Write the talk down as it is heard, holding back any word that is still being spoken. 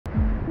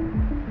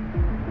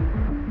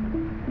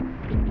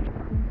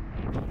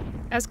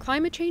As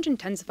climate change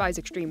intensifies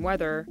extreme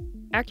weather,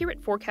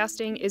 accurate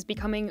forecasting is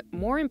becoming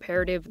more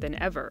imperative than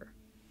ever.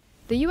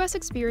 The U.S.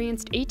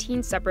 experienced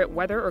 18 separate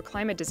weather or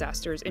climate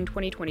disasters in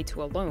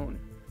 2022 alone,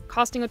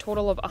 costing a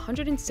total of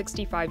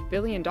 $165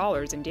 billion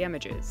in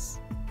damages.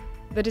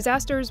 The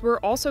disasters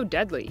were also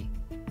deadly,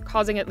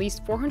 causing at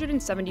least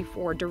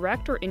 474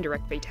 direct or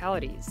indirect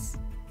fatalities.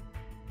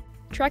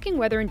 Tracking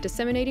weather and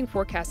disseminating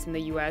forecasts in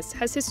the U.S.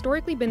 has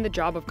historically been the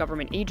job of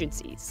government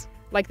agencies,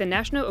 like the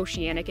National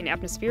Oceanic and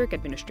Atmospheric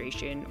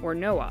Administration, or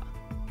NOAA.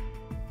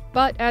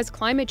 But as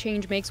climate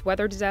change makes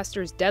weather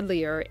disasters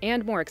deadlier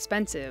and more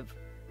expensive,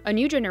 a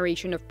new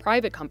generation of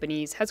private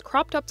companies has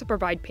cropped up to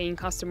provide paying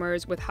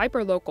customers with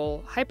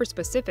hyperlocal,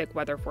 hyperspecific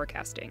weather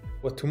forecasting.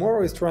 What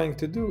Tomorrow is trying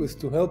to do is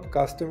to help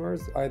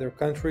customers, either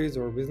countries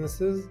or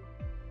businesses,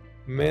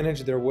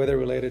 manage their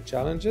weather-related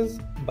challenges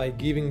by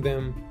giving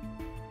them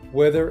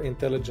weather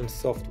intelligence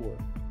software.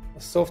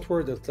 A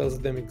software that tells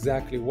them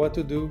exactly what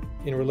to do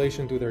in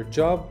relation to their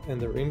job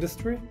and their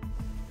industry.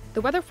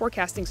 The weather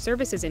forecasting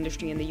services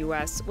industry in the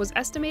U.S. was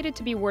estimated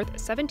to be worth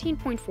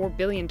 $17.4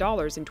 billion in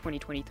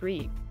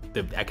 2023.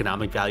 The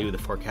economic value of the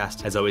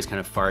forecast has always kind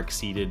of far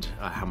exceeded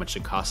how much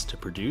it costs to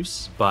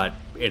produce. But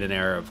in an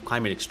era of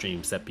climate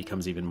extremes, that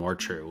becomes even more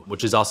true,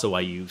 which is also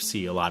why you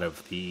see a lot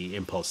of the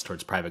impulse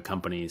towards private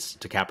companies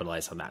to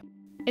capitalize on that.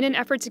 In an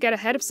effort to get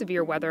ahead of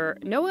severe weather,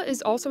 NOAA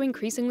is also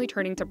increasingly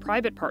turning to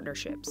private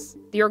partnerships.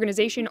 The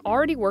organization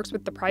already works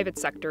with the private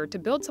sector to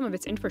build some of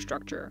its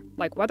infrastructure,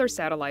 like weather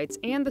satellites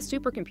and the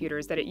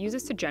supercomputers that it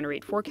uses to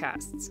generate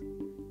forecasts.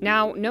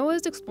 Now, NOAA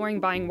is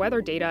exploring buying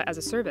weather data as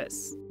a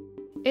service.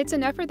 It's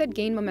an effort that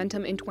gained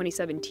momentum in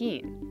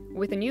 2017,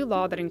 with a new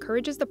law that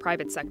encourages the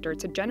private sector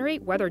to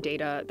generate weather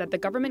data that the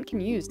government can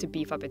use to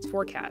beef up its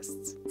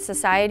forecasts.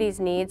 Society's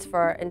needs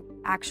for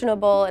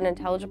actionable and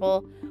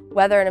intelligible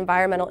weather and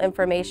environmental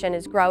information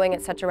is growing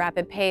at such a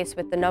rapid pace,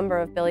 with the number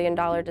of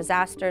billion-dollar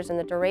disasters and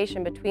the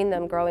duration between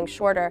them growing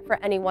shorter for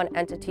any one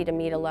entity to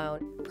meet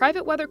alone.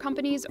 Private weather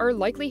companies are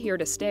likely here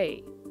to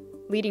stay,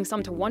 leading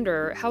some to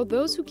wonder how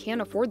those who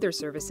can't afford their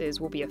services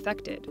will be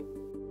affected.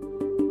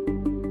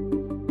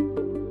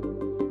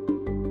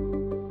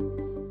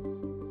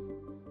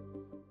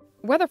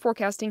 Weather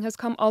forecasting has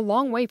come a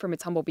long way from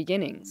its humble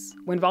beginnings,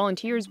 when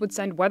volunteers would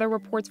send weather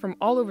reports from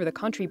all over the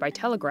country by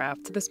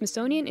telegraph to the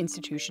Smithsonian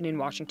Institution in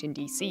Washington,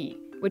 D.C.,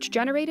 which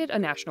generated a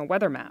national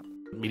weather map.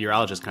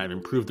 Meteorologists kind of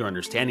improved their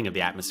understanding of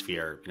the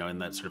atmosphere, in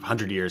that sort of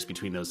 100 years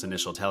between those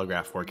initial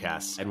telegraph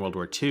forecasts and World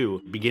War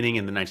II, beginning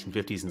in the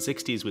 1950s and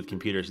 60s with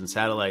computers and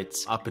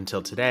satellites up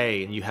until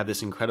today. You have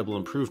this incredible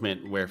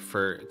improvement where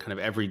for kind of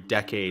every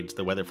decade,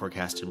 the weather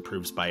forecast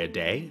improves by a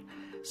day.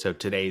 So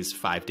today's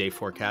 5-day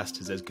forecast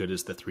is as good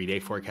as the 3-day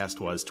forecast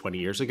was 20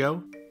 years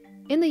ago.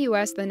 In the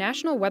U.S., the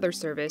National Weather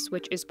Service,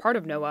 which is part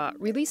of NOAA,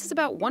 releases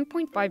about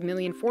 1.5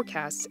 million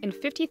forecasts and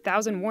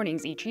 50,000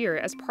 warnings each year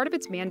as part of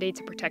its mandate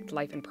to protect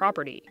life and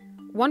property.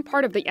 One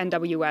part of the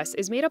NWS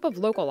is made up of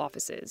local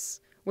offices,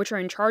 which are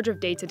in charge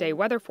of day-to-day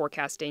weather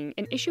forecasting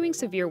and issuing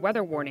severe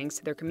weather warnings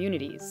to their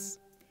communities.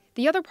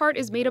 The other part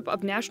is made up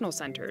of national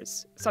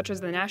centers, such as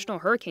the National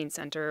Hurricane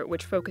Center,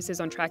 which focuses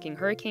on tracking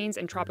hurricanes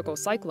and tropical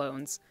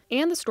cyclones,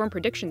 and the Storm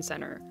Prediction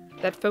Center,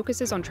 that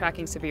focuses on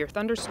tracking severe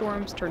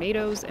thunderstorms,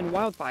 tornadoes, and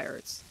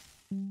wildfires.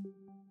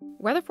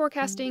 Weather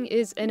forecasting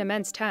is an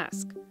immense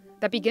task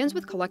that begins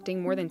with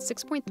collecting more than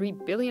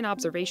 6.3 billion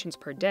observations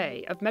per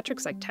day of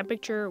metrics like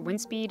temperature,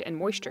 wind speed, and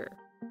moisture.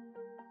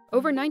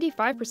 Over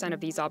 95% of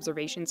these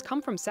observations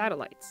come from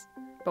satellites,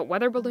 but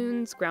weather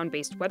balloons,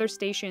 ground-based weather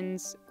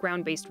stations,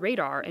 ground-based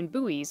radar, and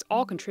buoys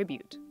all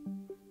contribute.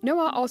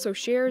 NOAA also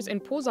shares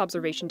and pools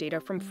observation data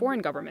from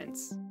foreign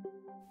governments.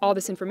 All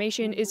this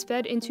information is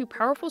fed into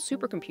powerful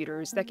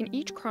supercomputers that can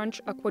each crunch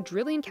a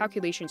quadrillion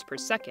calculations per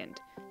second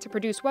to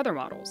produce weather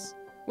models,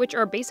 which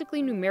are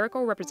basically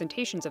numerical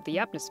representations of the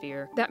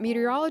atmosphere that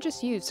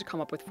meteorologists use to come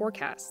up with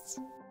forecasts.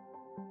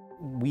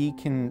 We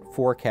can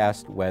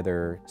forecast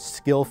weather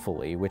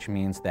skillfully, which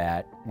means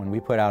that when we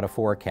put out a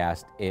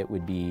forecast, it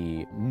would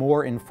be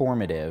more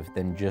informative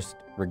than just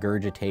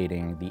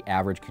regurgitating the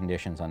average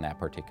conditions on that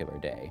particular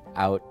day,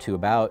 out to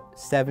about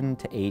 7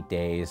 to 8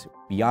 days.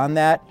 Beyond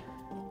that,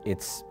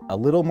 it's a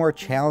little more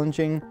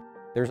challenging.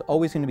 There's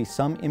always going to be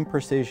some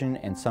imprecision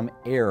and some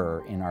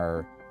error in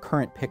our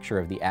current picture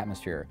of the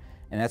atmosphere,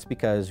 and that's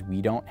because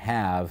we don't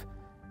have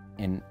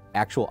an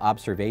actual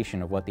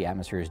observation of what the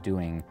atmosphere is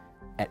doing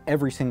at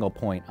every single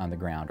point on the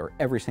ground or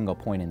every single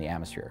point in the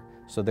atmosphere.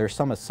 So there's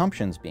some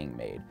assumptions being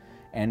made,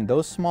 and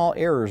those small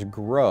errors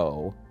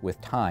grow with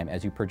time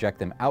as you project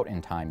them out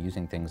in time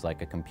using things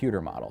like a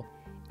computer model.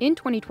 In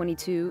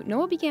 2022,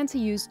 NOAA began to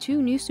use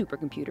 2 new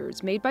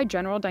supercomputers made by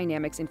General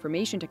Dynamics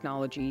Information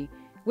Technology,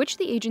 which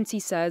the agency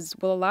says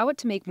will allow it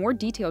to make more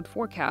detailed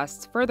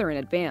forecasts further in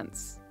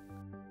advance.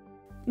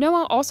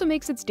 NOAA also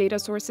makes its data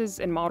sources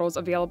and models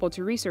available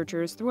to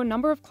researchers through a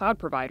number of cloud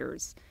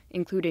providers,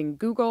 including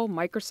Google,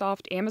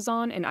 Microsoft,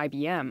 Amazon, and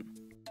IBM.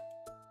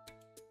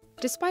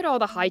 Despite all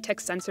the high-tech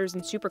sensors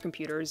and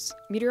supercomputers,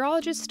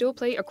 meteorologists still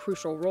play a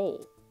crucial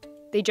role.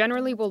 They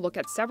generally will look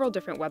at several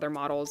different weather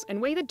models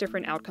and weigh the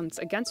different outcomes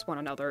against one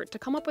another to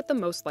come up with the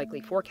most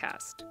likely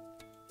forecast.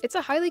 It's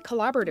a highly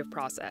collaborative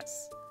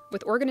process,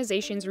 with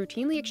organizations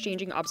routinely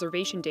exchanging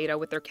observation data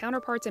with their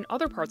counterparts in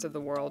other parts of the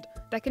world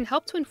that can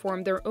help to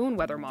inform their own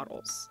weather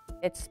models.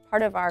 It's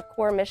part of our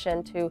core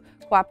mission to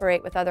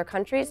cooperate with other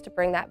countries to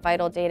bring that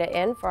vital data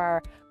in for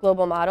our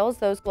global models.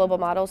 Those global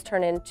models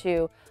turn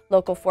into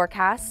local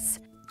forecasts.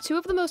 Two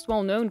of the most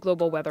well-known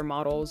global weather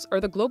models are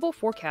the Global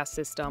Forecast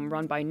System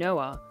run by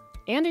NOAA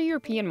and a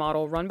European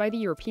model run by the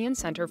European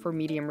Center for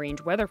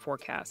Medium-Range Weather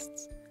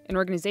Forecasts, an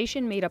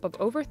organization made up of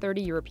over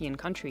 30 European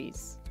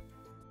countries.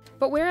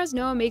 But whereas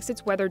NOAA makes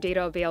its weather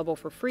data available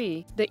for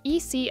free, the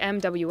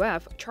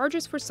ECMWF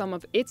charges for some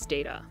of its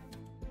data.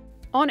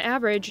 On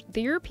average,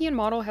 the European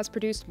model has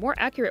produced more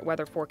accurate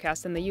weather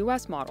forecasts than the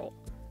US model,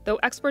 though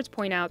experts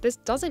point out this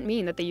doesn't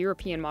mean that the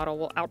European model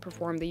will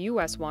outperform the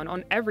US one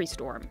on every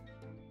storm.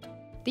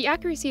 The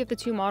accuracy of the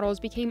two models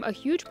became a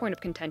huge point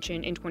of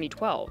contention in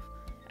 2012,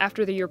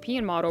 after the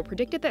European model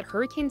predicted that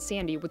Hurricane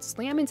Sandy would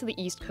slam into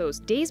the East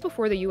Coast days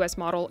before the US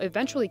model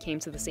eventually came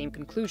to the same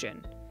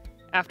conclusion,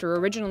 after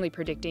originally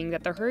predicting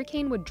that the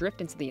hurricane would drift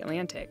into the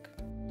Atlantic.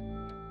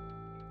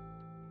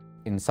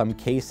 In some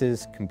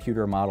cases,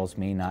 computer models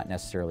may not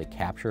necessarily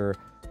capture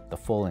the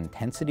full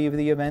intensity of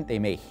the event. They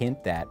may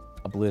hint that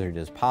a blizzard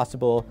is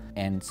possible,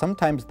 and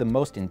sometimes the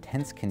most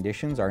intense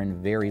conditions are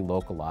in very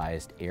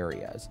localized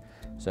areas.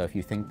 So if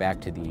you think back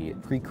to the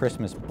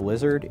pre-Christmas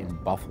blizzard in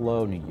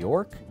Buffalo, New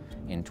York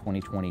in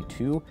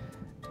 2022,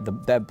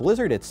 that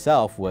blizzard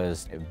itself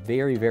was a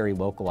very, very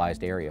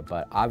localized area,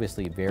 but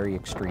obviously very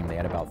extreme. They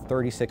had about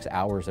 36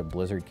 hours of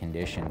blizzard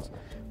conditions,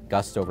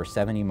 gusts over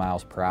 70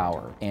 miles per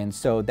hour. And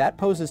so that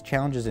poses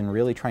challenges in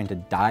really trying to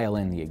dial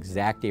in the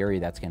exact area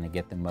that's going to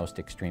get the most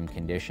extreme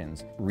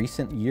conditions.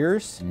 Recent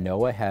years,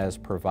 NOAA has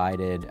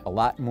provided a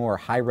lot more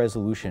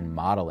high-resolution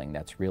modeling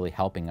that's really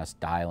helping us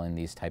dial in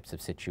these types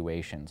of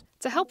situations.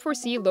 To help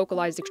foresee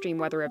localized extreme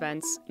weather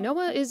events,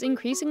 NOAA is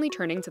increasingly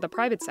turning to the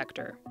private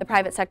sector. The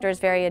private sector is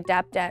very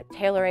adept at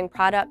tailoring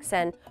products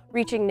and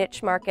reaching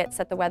niche markets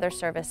that the Weather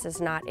Service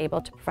is not able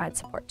to provide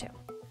support to.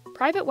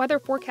 Private weather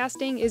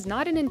forecasting is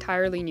not an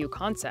entirely new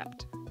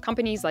concept.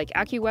 Companies like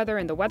AccuWeather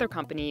and The Weather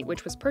Company,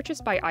 which was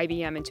purchased by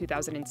IBM in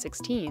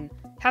 2016,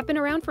 have been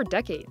around for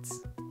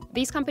decades.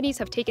 These companies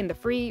have taken the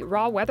free,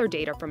 raw weather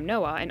data from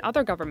NOAA and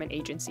other government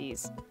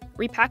agencies,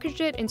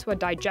 repackaged it into a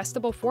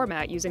digestible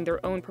format using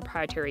their own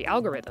proprietary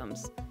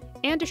algorithms,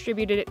 and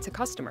distributed it to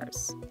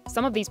customers.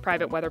 Some of these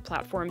private weather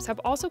platforms have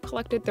also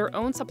collected their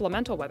own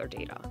supplemental weather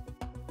data.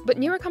 But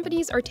newer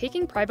companies are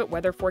taking private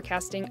weather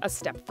forecasting a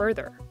step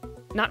further,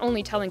 not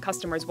only telling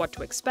customers what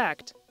to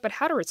expect, but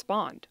how to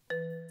respond.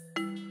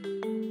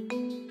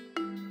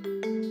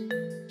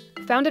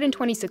 Founded in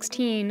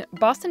 2016,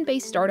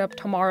 Boston-based startup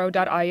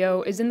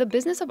Tomorrow.io is in the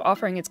business of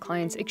offering its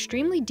clients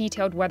extremely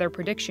detailed weather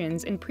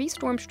predictions and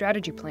pre-storm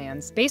strategy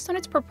plans based on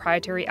its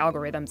proprietary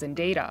algorithms and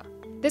data.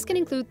 This can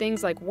include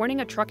things like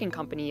warning a trucking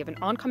company of an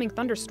oncoming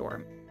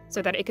thunderstorm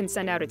so that it can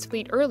send out its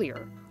fleet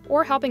earlier,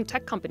 or helping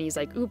tech companies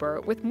like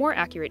Uber with more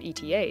accurate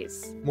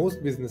ETAs.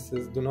 Most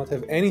businesses do not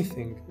have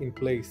anything in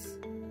place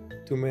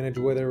to manage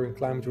weather and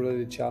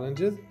climate-related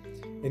challenges,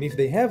 and if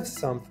they have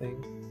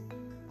something,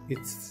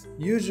 it's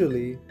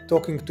usually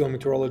talking to a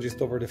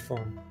meteorologist over the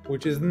phone,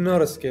 which is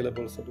not a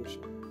scalable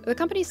solution. The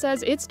company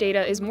says its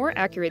data is more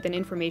accurate than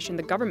information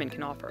the government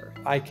can offer.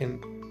 I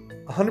can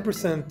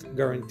 100%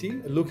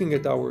 guarantee, looking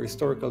at our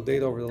historical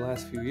data over the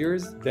last few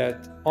years,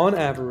 that on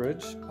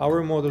average,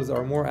 our models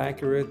are more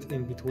accurate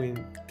in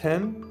between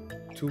 10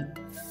 to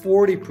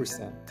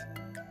 40%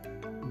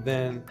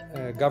 than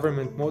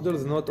government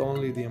models, not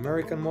only the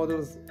American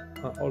models,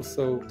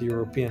 also the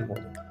European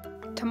model.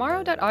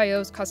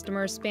 Tomorrow.io's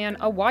customers span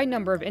a wide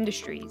number of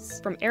industries,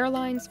 from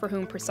airlines for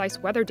whom precise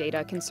weather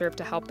data can serve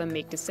to help them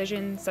make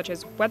decisions such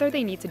as whether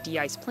they need to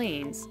de-ice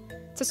planes,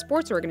 to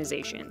sports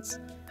organizations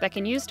that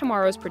can use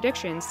tomorrow's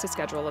predictions to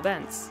schedule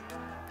events.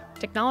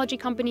 Technology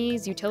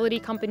companies, utility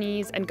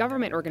companies, and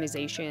government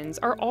organizations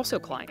are also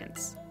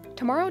clients.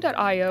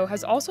 Tomorrow.io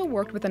has also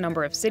worked with a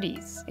number of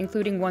cities,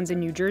 including ones in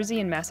New Jersey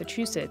and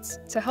Massachusetts,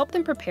 to help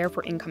them prepare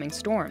for incoming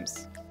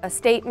storms. A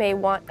state may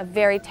want a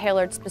very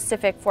tailored,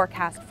 specific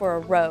forecast for a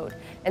road.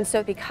 And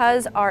so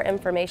because our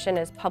information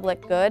is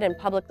public good and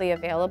publicly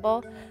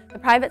available, the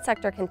private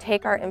sector can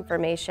take our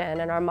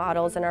information and our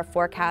models and our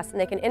forecasts, and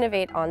they can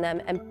innovate on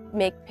them and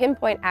make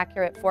pinpoint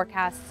accurate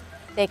forecasts.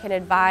 They can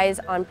advise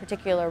on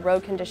particular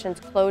road conditions,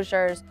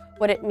 closures,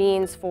 what it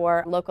means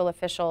for local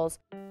officials.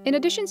 In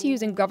addition to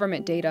using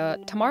government data,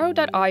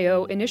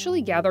 Tomorrow.io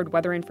initially gathered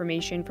weather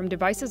information from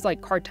devices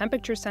like car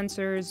temperature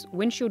sensors,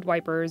 windshield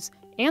wipers,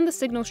 and the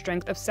signal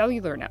strength of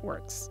cellular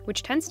networks,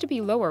 which tends to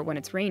be lower when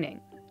it's raining.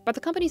 But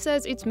the company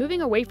says it's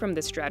moving away from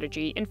this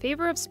strategy in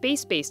favor of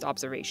space-based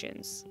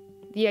observations.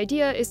 The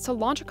idea is to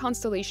launch a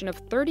constellation of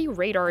 30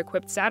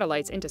 radar-equipped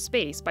satellites into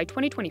space by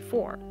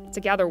 2024 to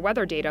gather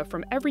weather data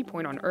from every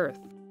point on Earth.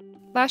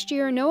 Last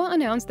year, NOAA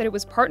announced that it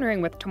was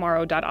partnering with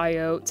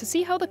Tomorrow.io to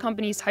see how the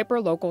company's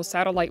hyperlocal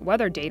satellite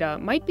weather data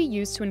might be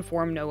used to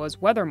inform NOAA's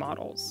weather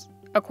models.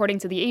 According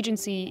to the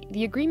agency,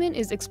 the agreement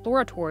is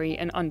exploratory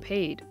and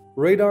unpaid.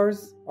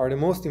 Radars are the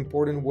most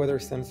important weather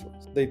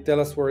sensors. They tell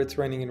us where it's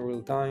raining in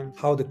real time,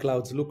 how the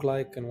clouds look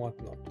like, and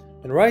whatnot.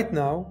 And right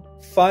now,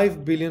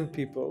 5 billion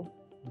people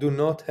do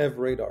not have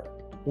radar,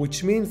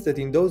 which means that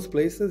in those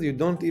places you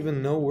don't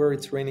even know where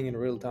it's raining in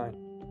real time.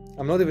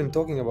 I'm not even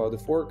talking about the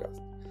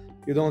forecast.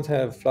 You don't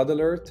have flood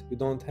alert, you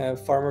don't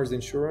have farmers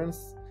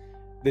insurance.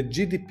 The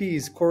GDP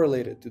is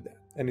correlated to that,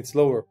 and it's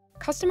lower.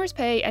 Customers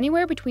pay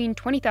anywhere between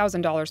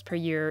 $20,000 per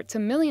year to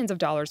millions of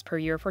dollars per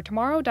year for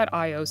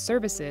Tomorrow.io's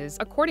services,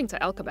 according to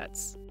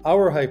Alkabetz.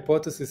 Our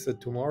hypothesis at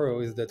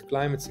Tomorrow is that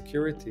climate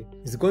security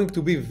is going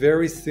to be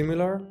very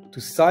similar to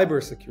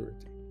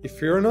cybersecurity.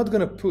 If you're not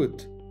going to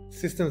put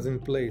systems in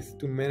place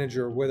to manage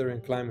your weather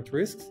and climate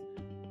risks,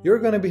 you're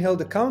going to be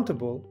held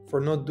accountable for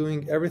not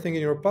doing everything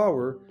in your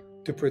power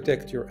to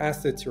protect your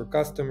assets, your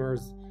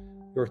customers,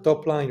 your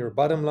top line, your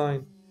bottom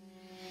line.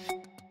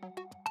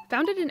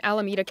 Founded in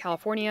Alameda,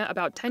 California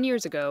about 10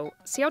 years ago,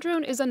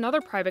 Saildrone is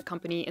another private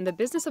company in the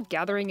business of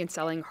gathering and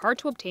selling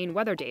hard-to-obtain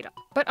weather data.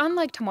 But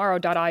unlike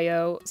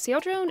Tomorrow.io,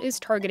 Saildrone is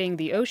targeting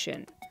the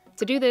ocean.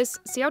 To do this,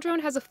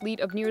 Saildrone has a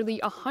fleet of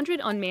nearly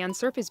 100 unmanned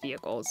surface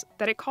vehicles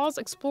that it calls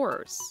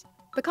Explorers.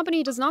 The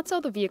company does not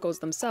sell the vehicles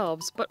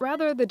themselves, but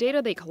rather the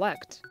data they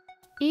collect.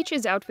 Each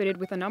is outfitted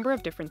with a number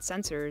of different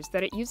sensors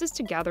that it uses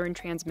to gather and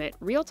transmit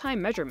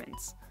real-time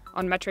measurements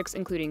on metrics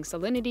including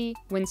salinity,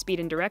 wind speed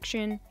and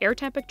direction, air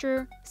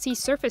temperature, sea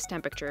surface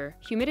temperature,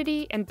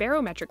 humidity, and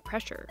barometric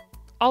pressure.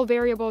 All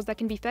variables that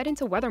can be fed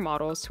into weather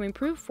models to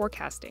improve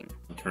forecasting.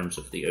 In terms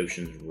of the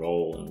ocean's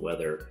role in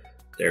weather,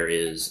 there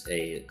is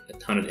a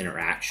ton of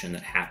interaction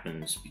that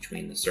happens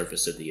between the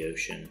surface of the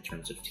ocean in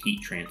terms of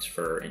heat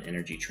transfer and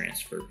energy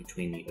transfer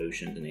between the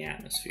ocean and the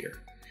atmosphere.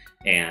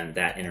 And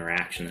that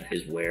interaction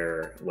is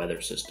where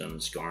weather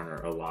systems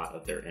garner a lot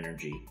of their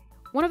energy.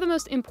 One of the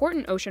most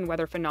important ocean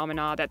weather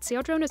phenomena that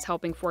Saildrone is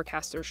helping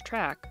forecasters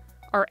track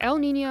are El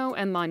Niño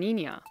and La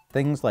Niña.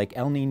 Things like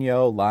El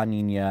Niño, La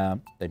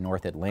Niña, the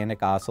North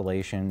Atlantic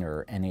Oscillation,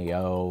 or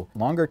NAO,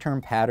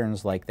 longer-term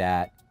patterns like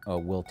that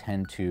will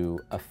tend to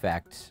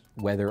affect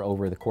weather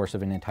over the course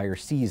of an entire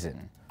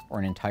season or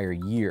an entire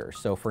year.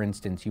 So for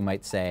instance, you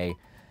might say,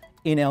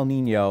 in El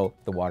Niño,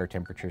 the water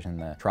temperatures in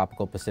the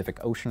tropical Pacific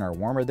Ocean are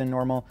warmer than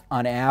normal.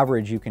 On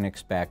average, you can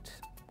expect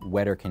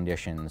wetter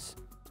conditions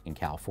in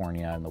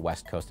California and the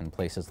West Coast and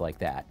places like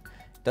that.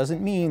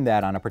 Doesn't mean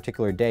that on a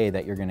particular day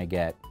that you're going to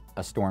get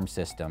a storm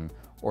system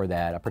or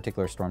that a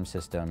particular storm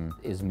system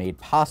is made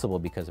possible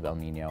because of El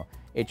Niño.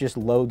 It just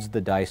loads the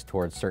dice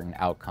towards certain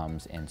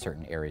outcomes in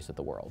certain areas of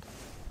the world.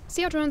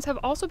 Saildrones have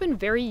also been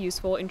very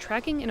useful in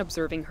tracking and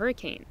observing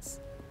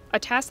hurricanes, a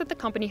task that the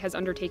company has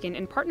undertaken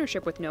in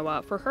partnership with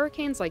NOAA for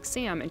hurricanes like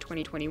Sam in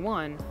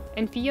 2021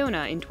 and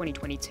Fiona in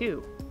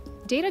 2022.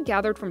 Data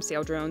gathered from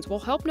Saildrones will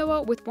help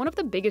NOAA with one of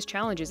the biggest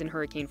challenges in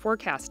hurricane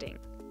forecasting,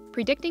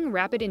 predicting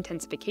rapid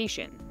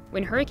intensification,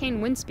 when hurricane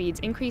wind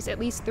speeds increase at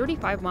least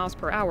 35 miles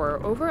per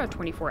hour over a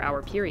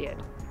 24-hour period.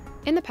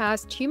 In the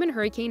past, human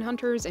hurricane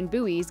hunters and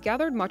buoys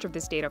gathered much of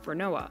this data for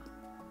NOAA.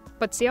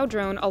 But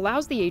Saildrone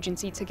allows the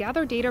agency to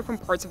gather data from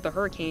parts of the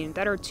hurricane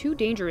that are too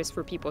dangerous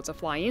for people to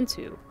fly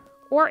into,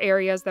 or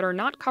areas that are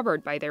not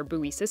covered by their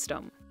buoy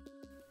system.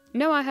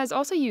 NOAA has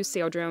also used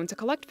Saildrone to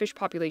collect fish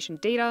population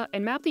data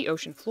and map the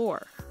ocean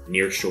floor.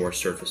 Nearshore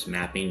surface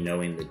mapping,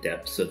 knowing the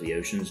depths of the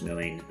oceans,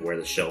 knowing where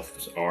the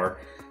shelves are,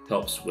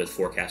 helps with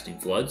forecasting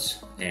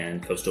floods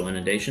and coastal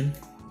inundation.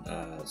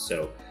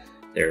 So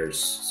there's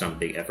some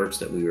big efforts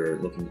that we were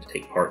looking to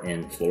take part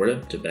in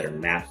Florida to better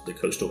map the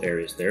coastal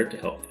areas there to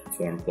help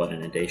inform flood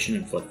inundation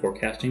and flood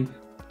forecasting.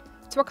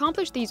 To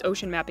accomplish these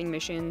ocean mapping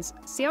missions,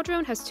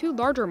 Saildrone has two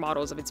larger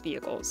models of its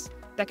vehicles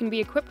that can be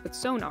equipped with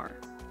sonar.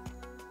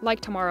 Like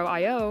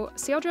Tomorrow.io,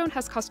 Saildrone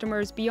has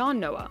customers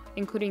beyond NOAA,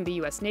 including the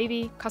U.S.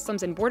 Navy,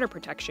 Customs and Border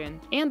Protection,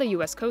 and the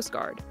U.S. Coast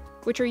Guard,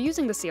 which are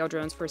using the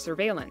Saildrones for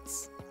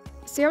surveillance.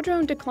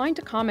 Saildrone declined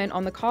to comment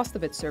on the cost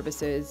of its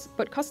services,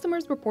 but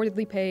customers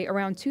reportedly pay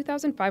around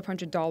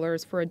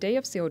 $2,500 for a day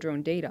of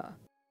Saildrone data.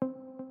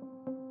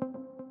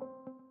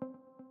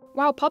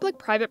 While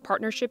public-private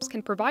partnerships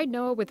can provide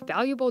NOAA with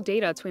valuable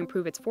data to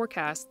improve its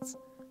forecasts,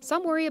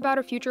 some worry about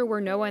a future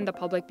where NOAA and the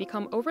public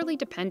become overly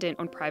dependent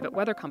on private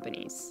weather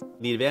companies.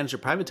 The advantage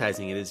of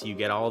privatizing it is you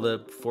get all the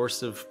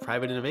force of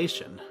private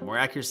innovation, more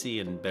accuracy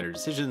and better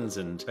decisions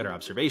and better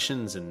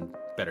observations and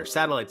better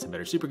satellites and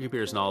better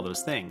supercomputers and all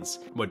those things.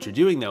 What you're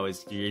doing, though,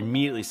 is you're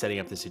immediately setting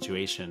up the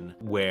situation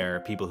where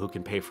people who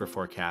can pay for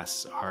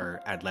forecasts are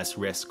at less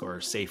risk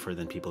or safer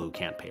than people who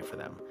can't pay for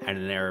them. And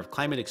in an era of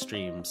climate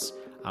extremes,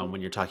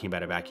 when you're talking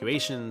about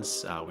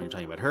evacuations, when you're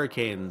talking about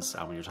hurricanes,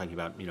 when you're talking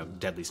about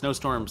deadly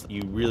snowstorms,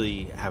 you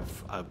really have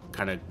a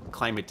kind of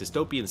climate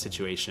dystopian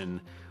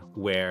situation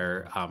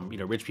where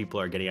rich people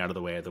are getting out of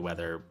the way of the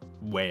weather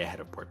way ahead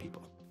of poor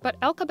people. But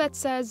Alkabetz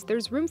says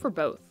there's room for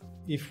both.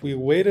 If we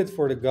waited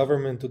for the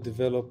government to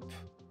develop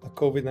a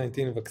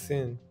COVID-19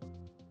 vaccine,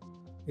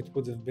 it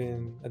would have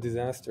been a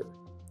disaster.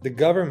 The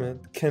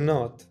government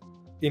cannot,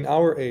 in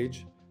our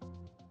age,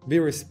 be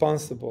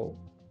responsible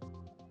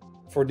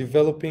for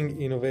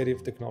developing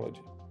innovative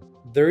technology.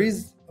 There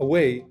is a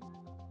way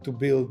to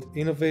build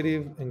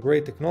innovative and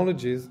great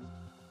technologies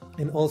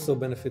and also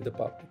benefit the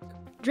public.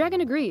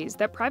 Dragan agrees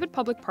that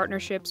private-public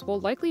partnerships will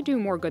likely do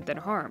more good than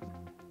harm,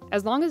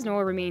 as long as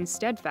NOAA remains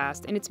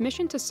steadfast in its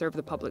mission to serve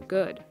the public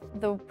good.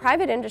 The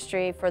private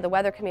industry for the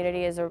weather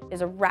community is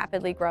a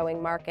rapidly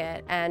growing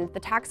market, and the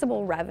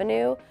taxable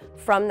revenue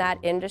from that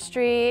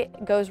industry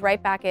goes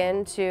right back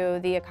into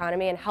the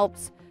economy and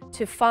helps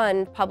to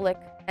fund public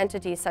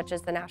entities such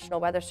as the National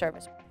Weather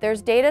Service.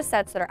 There's data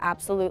sets that are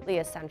absolutely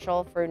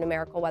essential for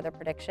numerical weather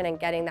prediction and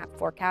getting that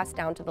forecast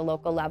down to the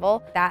local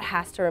level. That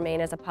has to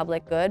remain as a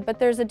public good, but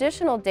there's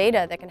additional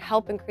data that can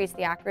help increase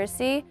the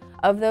accuracy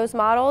of those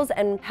models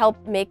and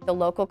help make the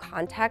local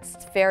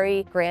context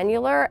very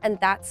granular, and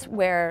that's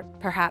where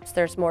perhaps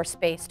there's more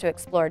space to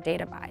explore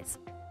data buys.